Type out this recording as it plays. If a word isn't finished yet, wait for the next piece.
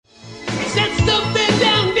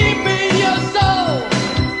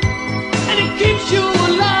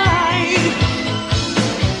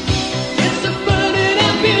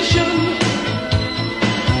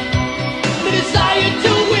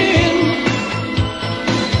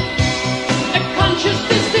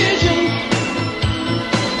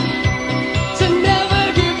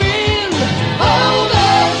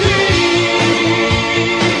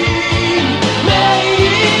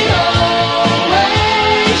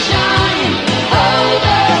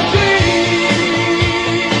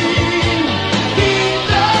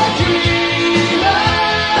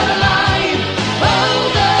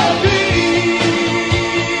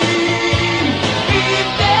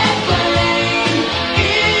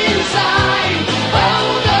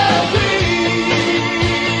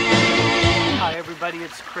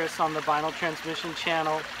Chris on the Vinyl Transmission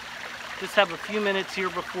channel. Just have a few minutes here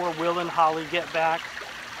before Will and Holly get back.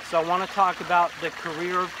 So I want to talk about the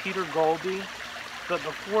career of Peter Goalby. But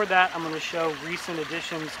before that, I'm going to show recent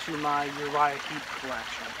additions to my Uriah Heep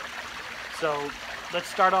collection. So let's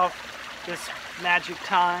start off this Magic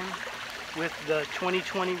Time with the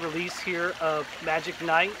 2020 release here of Magic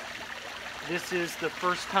Night. This is the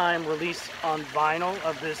first time release on vinyl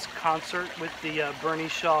of this concert with the Bernie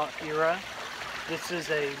Shaw era. This is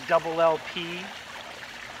a double LP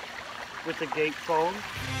with a gatefold.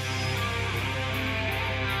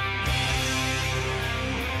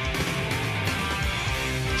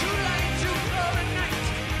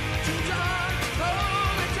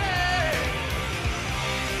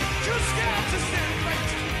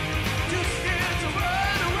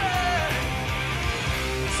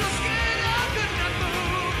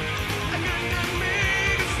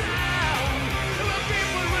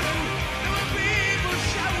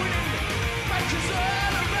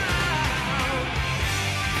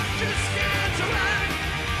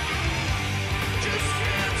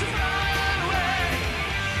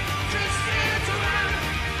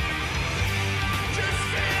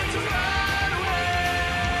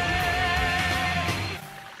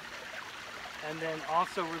 And then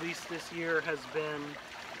also released this year has been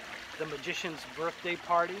The Magician's Birthday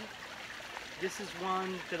Party. This is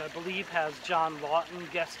one that I believe has John Lawton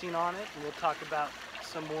guesting on it, and we'll talk about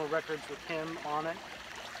some more records with him on it.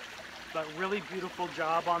 But really beautiful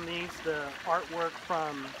job on these. The artwork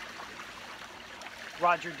from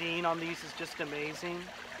Roger Dean on these is just amazing.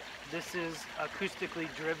 This is acoustically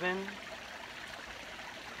driven.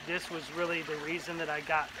 This was really the reason that I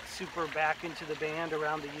got super back into the band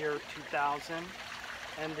around the year 2000.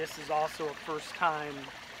 And this is also a first time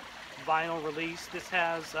vinyl release. This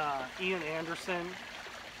has Ian Anderson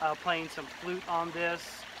playing some flute on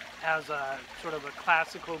this. Has a sort of a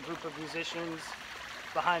classical group of musicians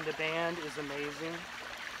behind the band. Is amazing.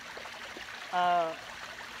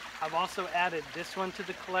 I've also added this one to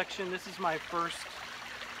the collection. This is my first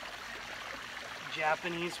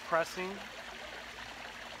Japanese pressing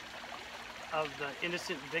of the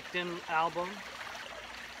Innocent Victim album.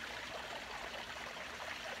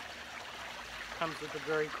 Comes with a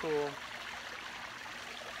very cool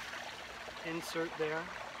insert there.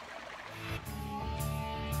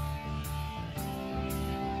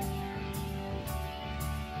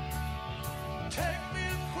 Take me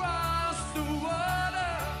across the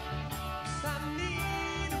water, 'cause I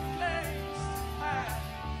need a place to hide.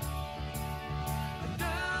 And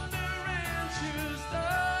under ranches,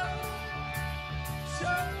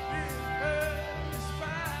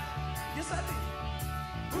 yes, I did.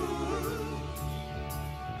 Ooh, ooh,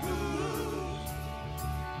 ooh, ooh,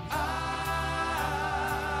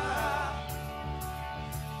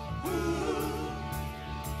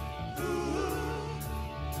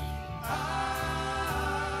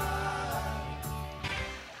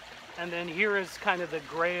 And then here is kind of the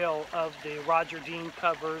grail of the Roger Dean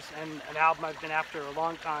covers, and an album I've been after a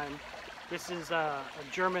long time. This is a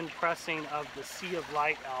German pressing of the Sea of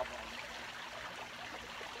Light album.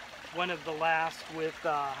 One of the last with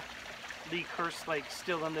Lee Kerslake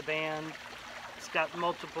still in the band. It's got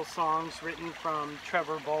multiple songs written from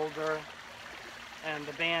Trevor Bolder, and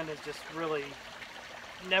the band has just really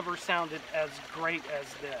never sounded as great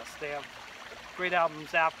as this. They have great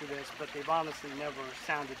albums after this, but they've honestly never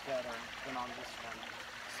sounded better than on this one.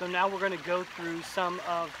 So now we're going to go through some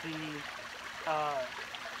of the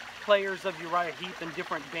players of Uriah Heep and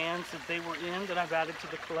different bands that they were in that I've added to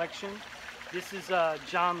the collection. This is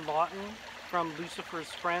John Lawton from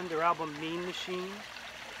Lucifer's Friend, their album Mean Machine.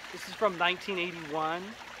 This is from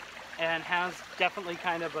 1981 and has definitely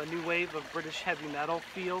kind of a new wave of British heavy metal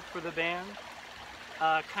feel for the band.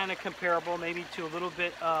 Kind of comparable maybe to a little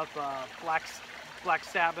bit of Black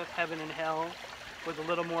Sabbath, Heaven and Hell, with a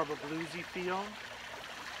little more of a bluesy feel.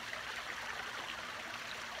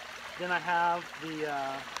 Then I have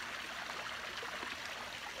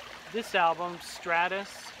this album,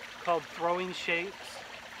 Stratus, called Throwing Shapes.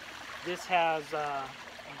 This has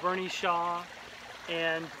Bernie Shaw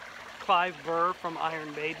and Clive Burr from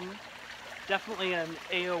Iron Maiden. Definitely an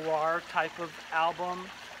AOR type of album,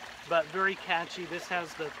 but very catchy. This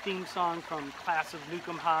has the theme song from Class of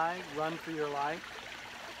Nukem High, Run for Your Life.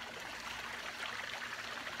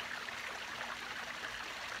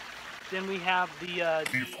 Then we have the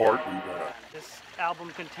this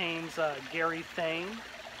album contains Gary Thane.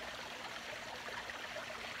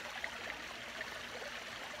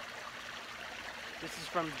 This is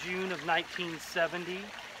from June of 1970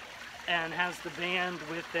 and has the band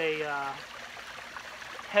with a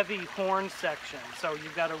heavy horn section. So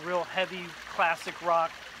you've got a real heavy classic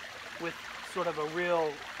rock with sort of a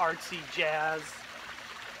real artsy jazz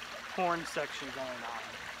horn section going on.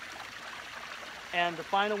 And the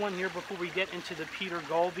final one here before we get into the Peter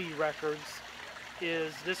Goalby records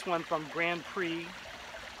is this one from Grand Prix,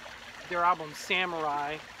 their album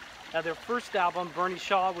Samurai. Now their first album, Bernie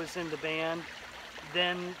Shaw was in the band,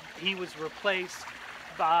 then he was replaced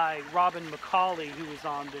by Robin McCauley, who was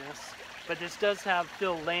on this, but this does have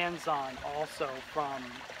Phil Lanzon also from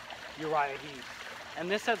Uriah Heep. And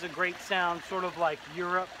this has a great sound, sort of like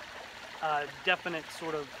Europe, definite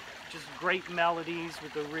sort of just great melodies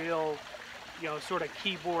with a real, you know, sort of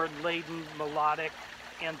keyboard-laden, melodic,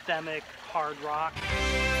 anthemic, hard rock.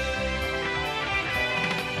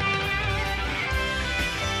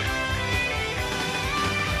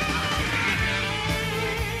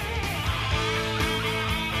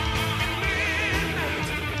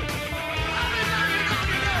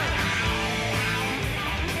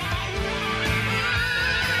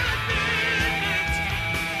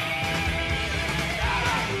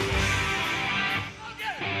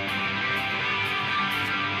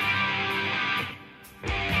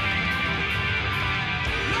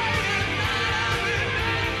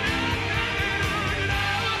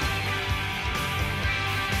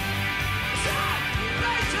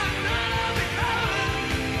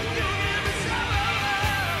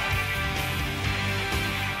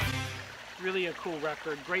 Really a cool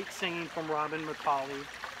record. Great singing from Robin McCauley.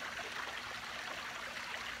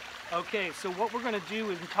 Okay, so what we're going to do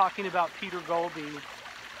in talking about Peter Goalby,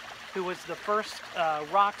 who was the first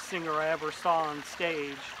rock singer I ever saw on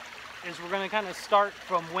stage, is we're going to kind of start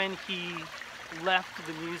from when he left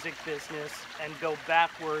the music business and go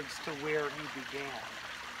backwards to where he began.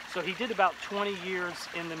 So he did about 20 years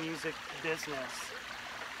in the music business.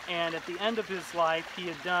 And at the end of his life, he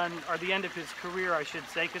had done, or the end of his career, I should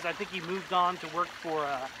say, because I think he moved on to work for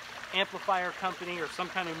an amplifier company or some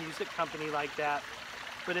kind of music company like that.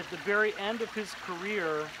 But at the very end of his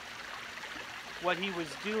career, what he was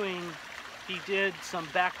doing, he did some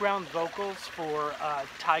background vocals for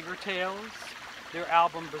Tiger Tales, their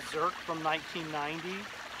album Berserk from 1990,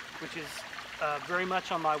 which is very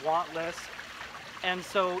much on my want list. And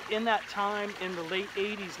so in that time, in the late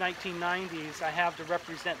 80s, 1990s, I have to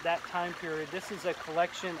represent that time period. This is a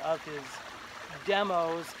collection of his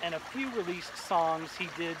demos and a few released songs he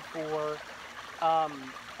did for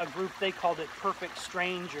a group, they called it Perfect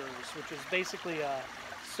Strangers, which is basically a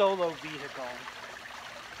solo vehicle.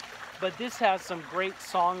 But this has some great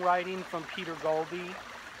songwriting from Peter Goalby.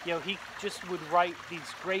 You know, he just would write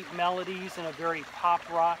these great melodies in a very pop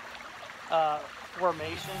rock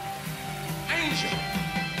formation. Angel.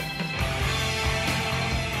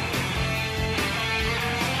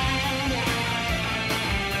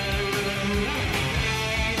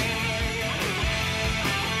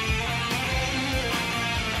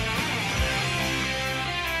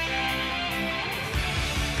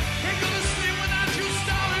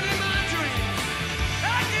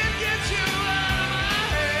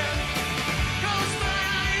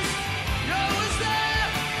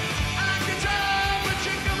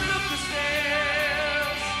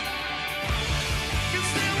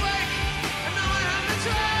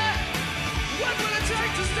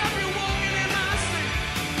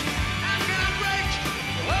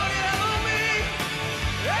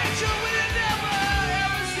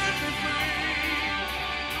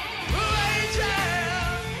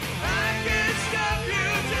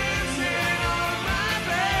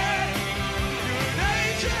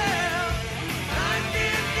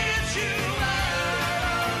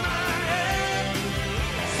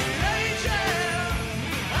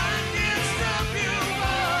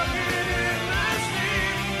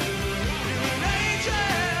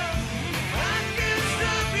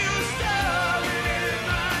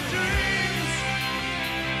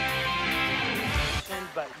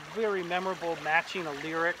 Very memorable, matching a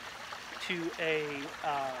lyric to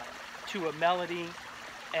a melody,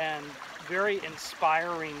 and very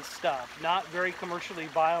inspiring stuff. Not very commercially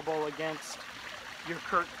viable against your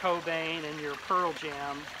Kurt Cobain and your Pearl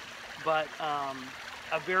Jam, but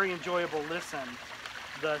a very enjoyable listen.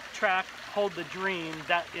 The track Hold the Dream,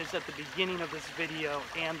 that is at the beginning of this video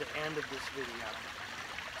and the end of this video.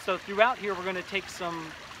 So throughout here we're going to take some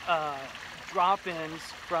drop-ins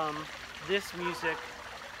from this music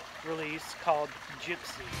release called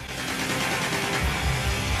Gypsy.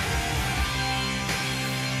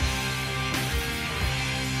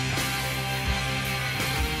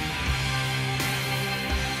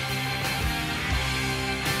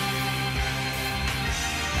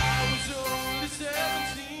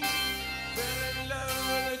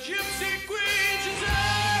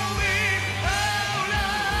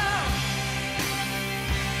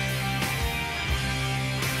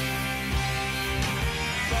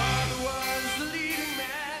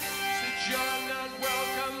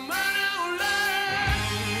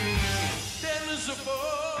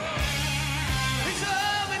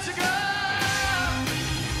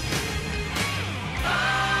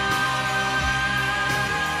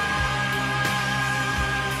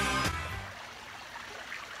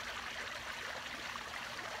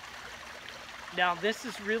 Now this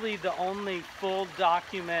is really the only full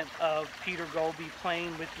document of Peter Goalby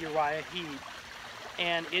playing with Uriah Heep,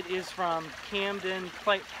 and it is from Camden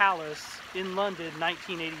Palace in London,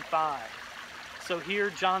 1985. So here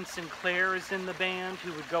John Sinclair is in the band,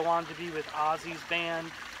 who would go on to be with Ozzy's band.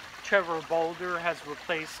 Trevor Bolder has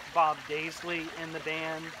replaced Bob Daisley in the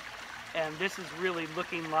band, and this is really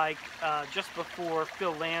looking like just before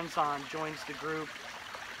Phil Lanzon joins the group.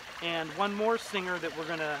 And one more singer that we're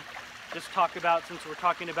going to just talk about, since we're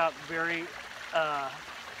talking about very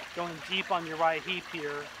going deep on Uriah Heep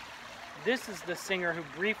here. This is the singer who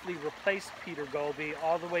briefly replaced Peter Goalby,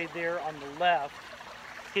 all the way there on the left.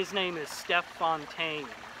 His name is Steph Fontaine.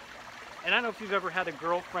 And I don't know if you've ever had a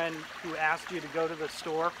girlfriend who asked you to go to the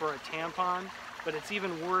store for a tampon, but it's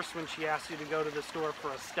even worse when she asks you to go to the store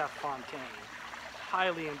for a Steph Fontaine.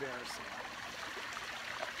 Highly embarrassing.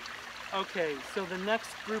 Okay, so the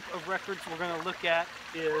next group of records we're going to look at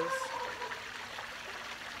is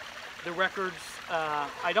the records.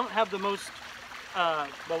 I don't have the most,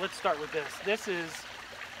 well, let's start with this. This is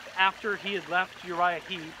after he had left Uriah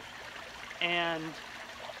Heep, and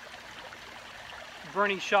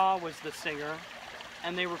Bernie Shaw was the singer,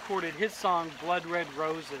 and they recorded his song Blood Red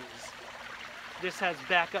Roses. This has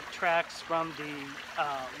backup tracks from the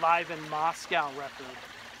Live in Moscow record,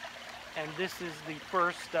 and this is the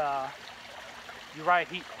first Uriah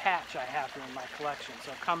Heep patch I have here in my collection.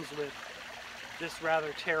 So it comes with this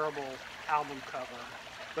rather terrible album cover,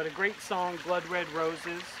 but a great song, Blood Red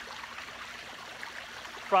Roses,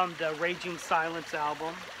 from the Raging Silence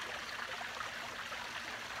album.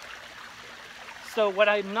 So what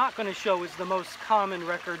I'm not going to show is the most common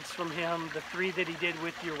records from him, the three that he did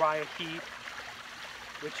with Uriah Heep,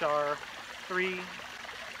 which are 3,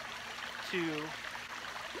 2,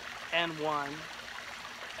 and 1.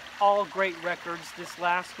 All great records. This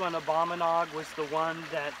last one, Abominog, was the one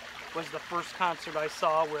that was the first concert I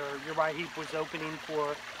saw where Uriah Heep was opening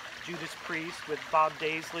for Judas Priest with Bob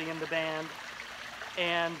Daisley in the band.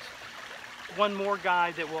 And one more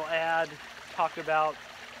guy that we'll talk about.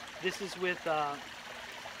 This is with,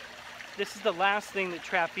 this is the last thing that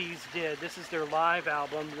Trapeze did. This is their live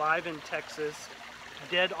album, Live in Texas,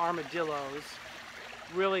 Dead Armadillos.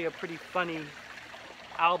 Really a pretty funny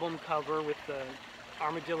album cover with the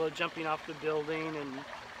armadillo jumping off the building and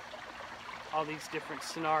all these different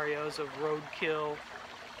scenarios of roadkill.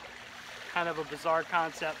 Kind of a bizarre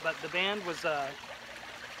concept, but the band was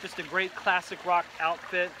just a great classic rock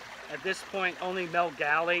outfit. At this point, only Mel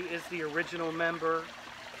Galley is the original member,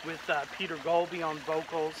 with Peter Goalby on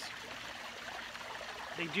vocals.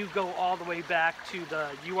 They do go all the way back to the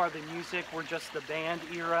You Are the Music, We're Just the Band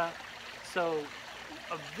era. So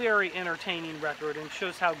a very entertaining record, and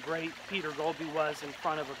shows how great Peter Goalby was in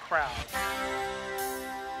front of a crowd.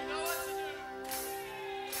 You know what to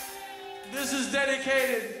do. This is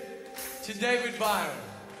dedicated to David Byron.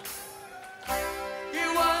 He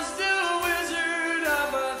was the wizard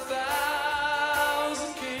of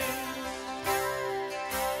 1,000 kings,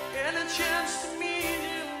 and a chance to meet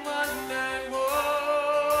him one night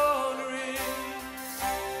wandering.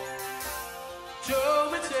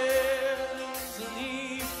 Told me tales and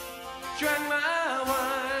he drank my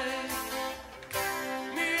wine.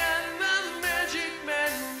 Me and the magic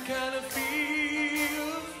man kind of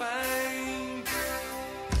feel fine.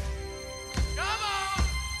 Come on!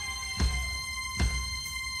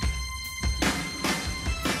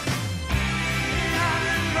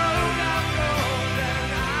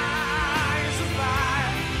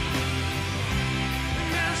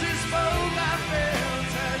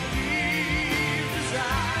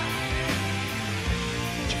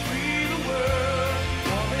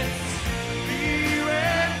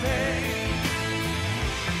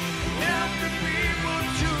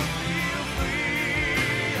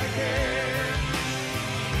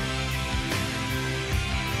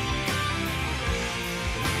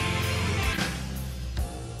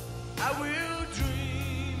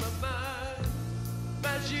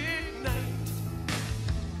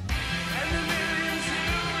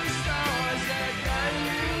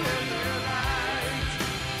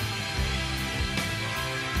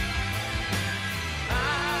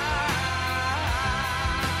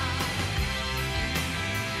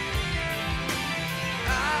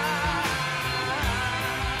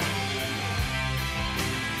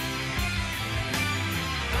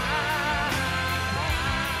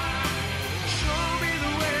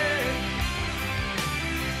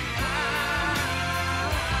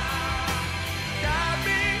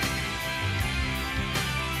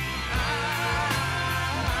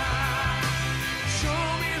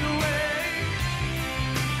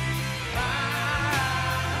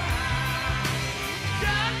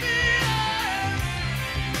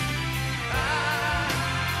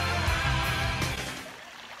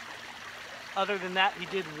 Other than that, he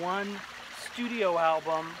did one studio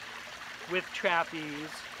album with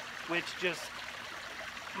Trapeze, which just,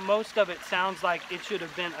 most of it sounds like it should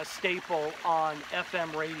have been a staple on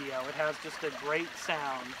FM radio. It has just a great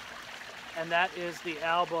sound. And that is the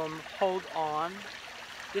album Hold On.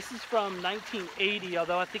 This is from 1980,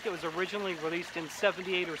 although I think it was originally released in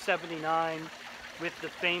 78 or 79 with the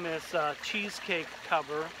famous Cheesecake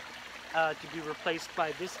cover to be replaced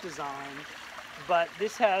by this design. But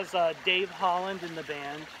this has Dave Holland in the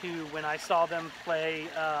band, who, when I saw them play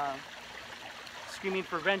Screaming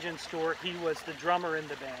for Vengeance tour, he was the drummer in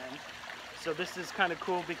the band. So this is kind of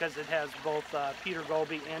cool because it has both Peter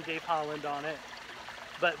Goalby and Dave Holland on it.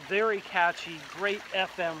 But very catchy, great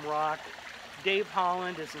FM rock. Dave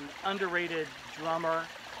Holland is an underrated drummer.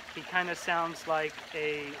 He kind of sounds like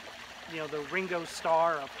a, the Ringo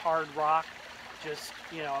Starr of hard rock. Just,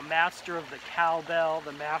 a master of the cowbell,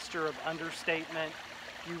 the master of understatement.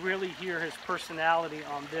 You really hear his personality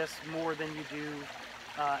on this more than you do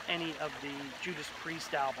any of the Judas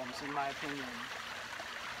Priest albums, in my opinion.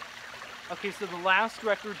 Okay, so the last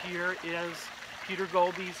record here is Peter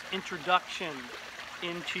Goalby's introduction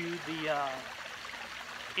into the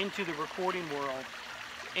recording world.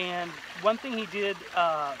 And one thing he did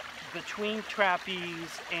between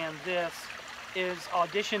Trapeze and this is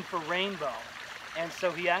audition for Rainbow. And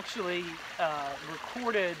so he actually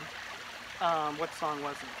recorded, what song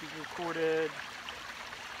was it? He recorded...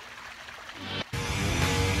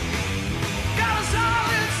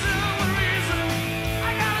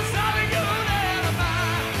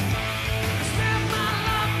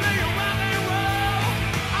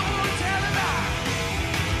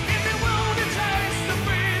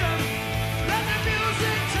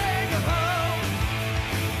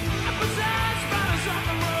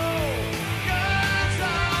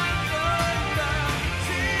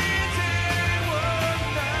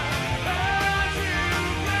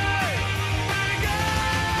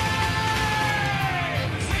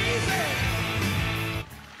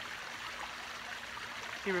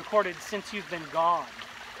 He recorded Since You've Been Gone.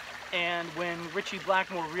 And when Ritchie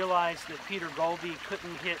Blackmore realized that Peter Goalby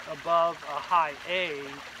couldn't hit above a high A,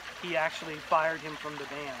 he actually fired him from the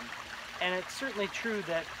band. And it's certainly true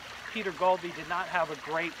that Peter Goalby did not have a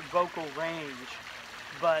great vocal range,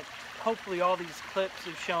 but hopefully all these clips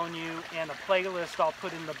have shown you, and a playlist I'll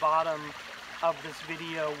put in the bottom of this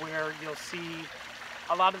video where you'll see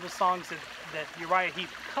a lot of the songs that Uriah Heep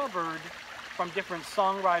covered from different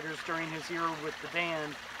songwriters during his era with the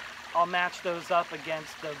band. I'll match those up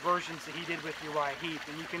against the versions that he did with Uriah Heep,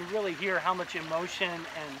 and you can really hear how much emotion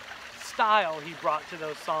and style he brought to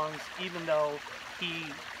those songs, even though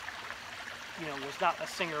he, was not a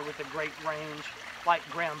singer with a great range like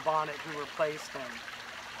Graham Bonnet, who replaced him.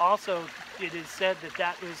 Also, it is said that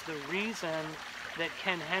that is the reason that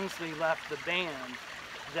Ken Hensley left the band,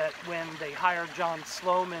 that when they hired John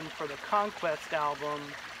Sloman for the Conquest album,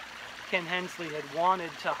 Ken Hensley had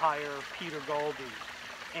wanted to hire Peter Goalby,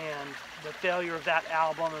 and the failure of that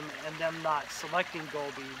album and them not selecting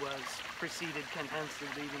Goalby preceded Ken Hensley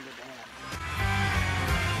leaving the band.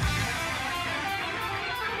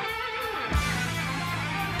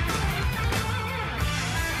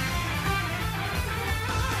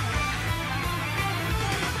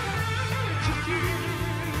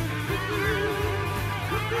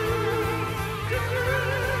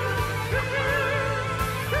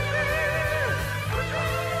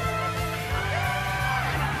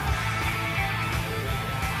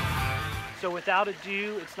 So without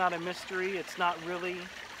ado, it's not a mystery, it's not really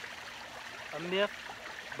a myth,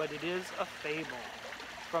 but it is a fable.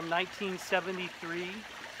 From 1973,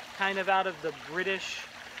 kind of out of the British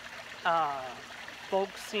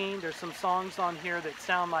folk scene. There's some songs on here that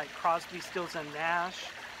sound like Crosby, Stills and Nash.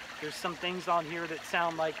 There's some things on here that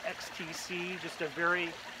sound like XTC, just a very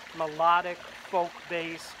melodic,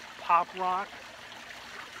 folk-based pop rock,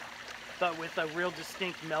 but with a real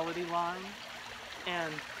distinct melody line.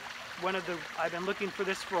 And I've been looking for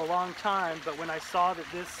this for a long time, but when I saw that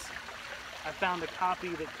I found a copy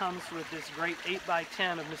that comes with this great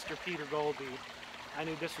 8x10 of Mr. Peter Goalby, I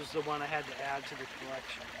knew this was the one I had to add to the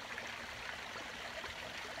collection.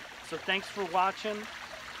 So thanks for watching.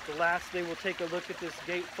 The last day we'll take a look at this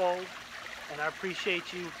gatefold, and I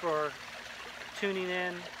appreciate you for tuning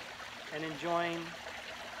in and enjoying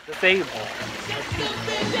the Fable.